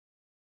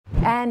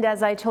And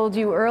as I told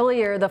you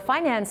earlier, the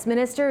Finance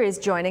Minister is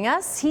joining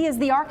us. He is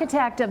the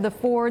architect of the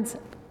Ford's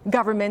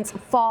government's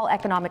fall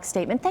economic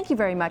statement. Thank you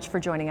very much for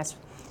joining us,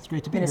 It's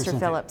great to be Minister here,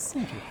 Cynthia. Phillips.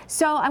 Thank you.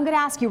 So I'm going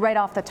to ask you right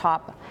off the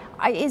top,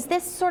 is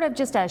this sort of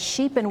just a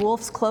sheep in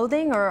wolf's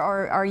clothing, or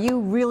are you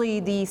really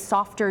the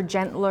softer,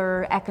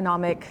 gentler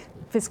economic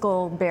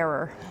fiscal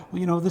bearer? Well,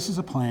 you know, this is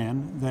a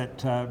plan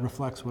that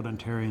reflects what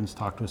Ontarians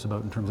talk to us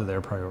about in terms of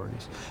their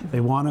priorities. They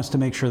want us to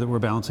make sure that we're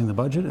balancing the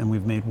budget, and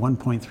we've made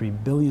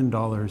 $1.3 billion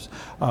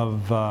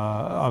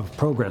of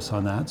progress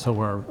on that. So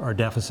our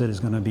deficit is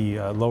going to be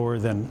lower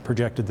than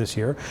projected this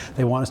year.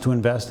 They want us to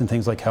invest in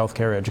things like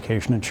healthcare,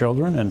 education, and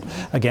children. And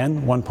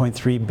again,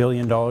 $1.3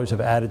 billion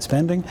of added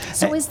spending.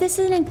 So is this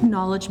an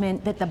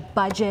acknowledgement that the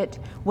budget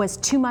was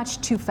too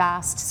much too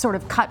fast, sort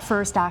of cut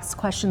first, ask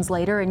questions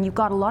later, and you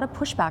got a lot of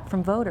pushback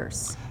from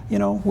voters? You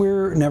know,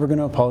 we're never going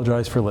to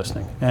apologize for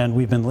listening. And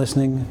we've been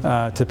listening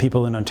to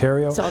people in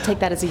Ontario. So I'll take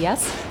that as a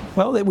yes?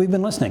 Well, we've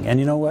been listening. And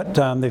you know what?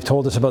 They've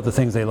told us about the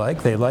things they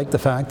like. They like the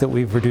fact that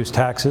we've reduced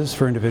taxes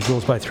for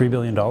individuals by $3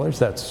 billion.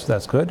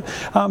 That's good.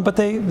 But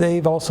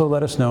they've also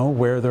let us know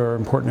where there are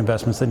important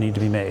investments that need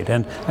to be made.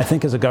 And I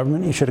think as a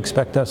government, you should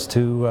expect us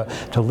to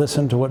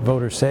listen to what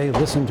voters say,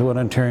 listen to what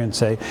Ontarians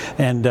say,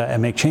 and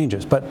make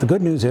changes. But the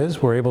good news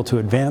is we're able to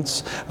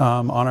advance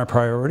on our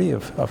priority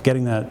of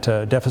getting that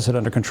deficit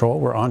under control.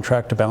 We're on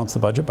track to balance the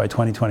budget by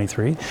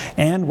 2023,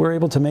 and we're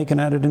able to make an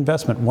added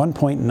investment,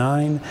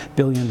 $1.9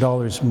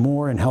 billion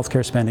more in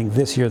healthcare spending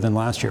this year than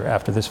last year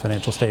after this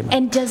financial statement.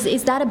 And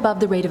is that above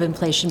the rate of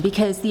inflation?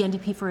 Because the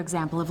NDP, for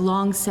example, have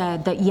long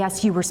said that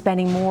yes, you were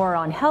spending more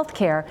on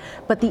healthcare,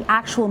 but the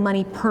actual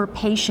money per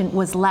patient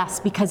was less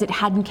because it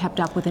hadn't kept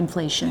up with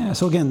inflation. Yeah,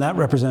 so again, that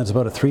represents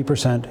about a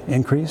 3%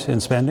 increase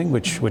in spending,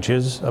 which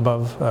is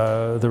above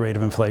the rate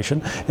of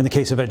inflation. In the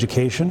case of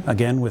education,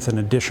 again, with an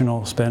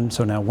additional spend,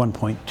 so now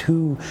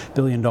 $1.2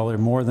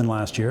 billion more than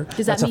last year.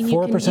 Does that mean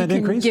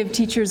you can give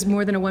teachers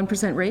more than a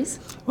 1% raise?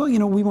 Well, you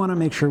know, we want to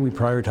make sure we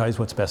prioritize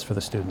what's best for the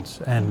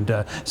students.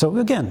 And so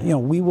again, you know,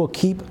 we will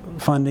keep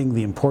funding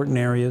the important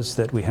areas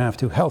that we have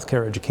to.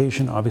 Healthcare,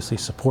 education, obviously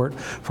support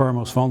for our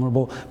most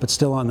vulnerable, but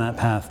still on that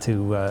path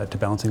to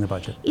balancing the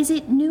budget. Is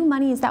it new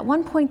money? Is that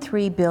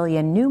 $1.3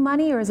 billion new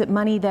money, or is it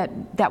money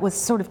that was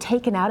sort of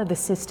taken out of the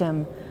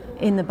system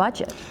in the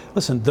budget?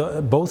 Listen,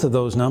 both of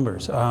those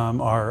numbers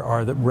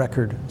are the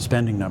record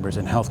spending numbers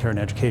in healthcare and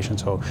education.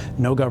 So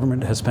no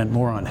government has spent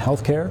more on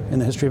healthcare in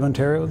the history of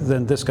Ontario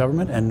than this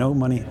government, and no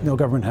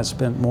government has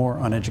spent more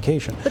on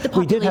education. But the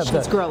population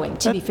is growing,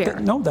 to be fair.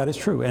 No, that is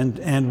true,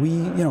 and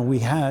we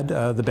had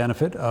the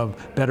benefit of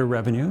better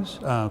revenues.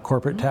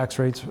 Corporate tax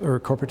rates or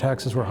corporate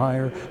taxes were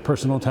higher,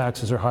 personal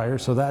taxes are higher,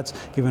 so that's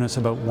given us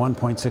about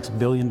 $1.6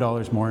 billion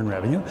more in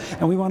revenue.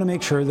 And we want to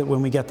make sure that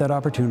when we get that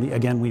opportunity,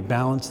 again, we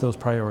balance those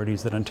priorities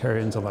that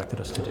Ontarians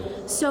elected us to do.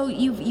 So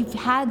you've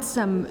had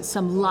some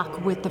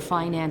luck with the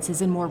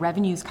finances and more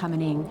revenues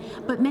coming in,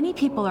 but many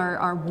people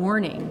are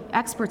warning,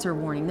 experts are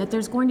warning, that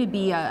there's going to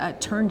be a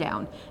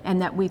turndown,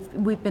 and that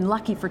we've been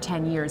lucky for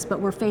 10 years, but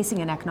we're facing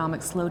an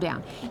economic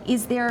slowdown.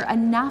 Is there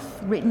enough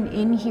written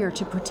in here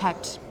to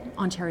protect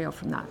Ontario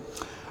from that?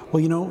 Well,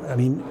 you know, I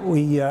mean,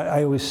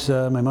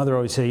 my mother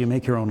always say, you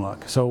make your own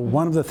luck. So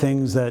one of the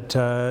things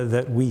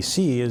that we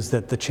see is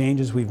that the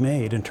changes we've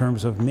made in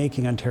terms of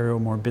making Ontario a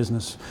more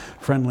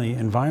business-friendly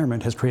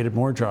environment has created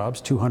more jobs,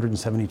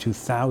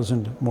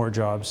 272,000 more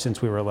jobs since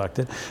we were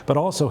elected, but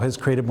also has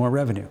created more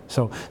revenue.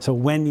 So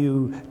when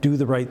you do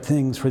the right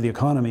things for the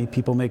economy,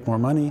 people make more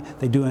money,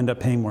 they do end up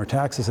paying more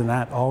taxes, and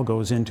that all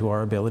goes into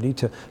our ability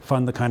to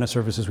fund the kind of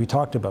services we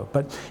talked about.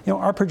 But, you know,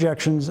 our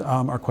projections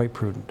are quite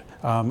prudent.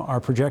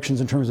 Our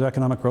projections in terms of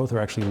economic growth are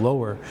actually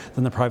lower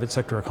than the private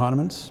sector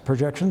economists'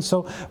 projections.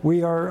 So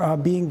we are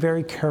being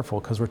very careful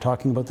because we're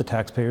talking about the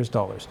taxpayers'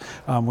 dollars.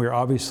 We're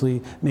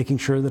obviously making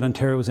sure that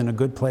Ontario is in a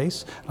good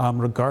place,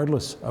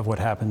 regardless of what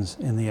happens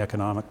in the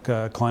economic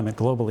climate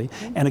globally.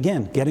 And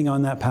again, getting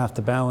on that path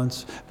to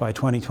balance by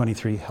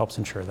 2023 helps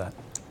ensure that.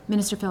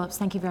 Minister Phillips,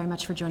 thank you very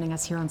much for joining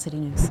us here on City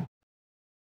News.